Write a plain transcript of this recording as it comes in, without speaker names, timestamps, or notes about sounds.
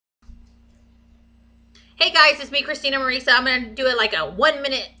Hey guys, it's me, Christina Marisa. I'm going to do it like a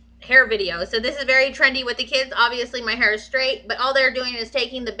 1-minute hair video. So this is very trendy with the kids. Obviously my hair is straight, but all they're doing is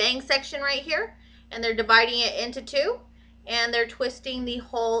taking the bang section right here and they're dividing it into two and they're twisting the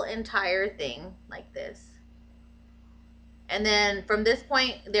whole entire thing like this. And then from this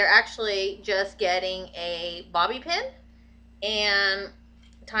point, they're actually just getting a bobby pin and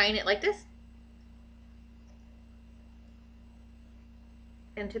tying it like this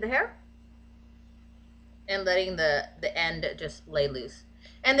into the hair and letting the end just lay loose.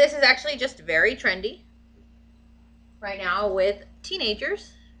 And this is actually just very trendy right now with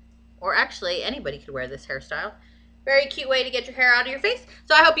teenagers, or actually anybody could wear this hairstyle. Very cute way to get your hair out of your face.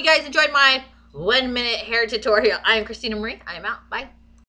 So I hope you guys enjoyed my 1-minute hair tutorial. I am Christina Marie. I am out. Bye.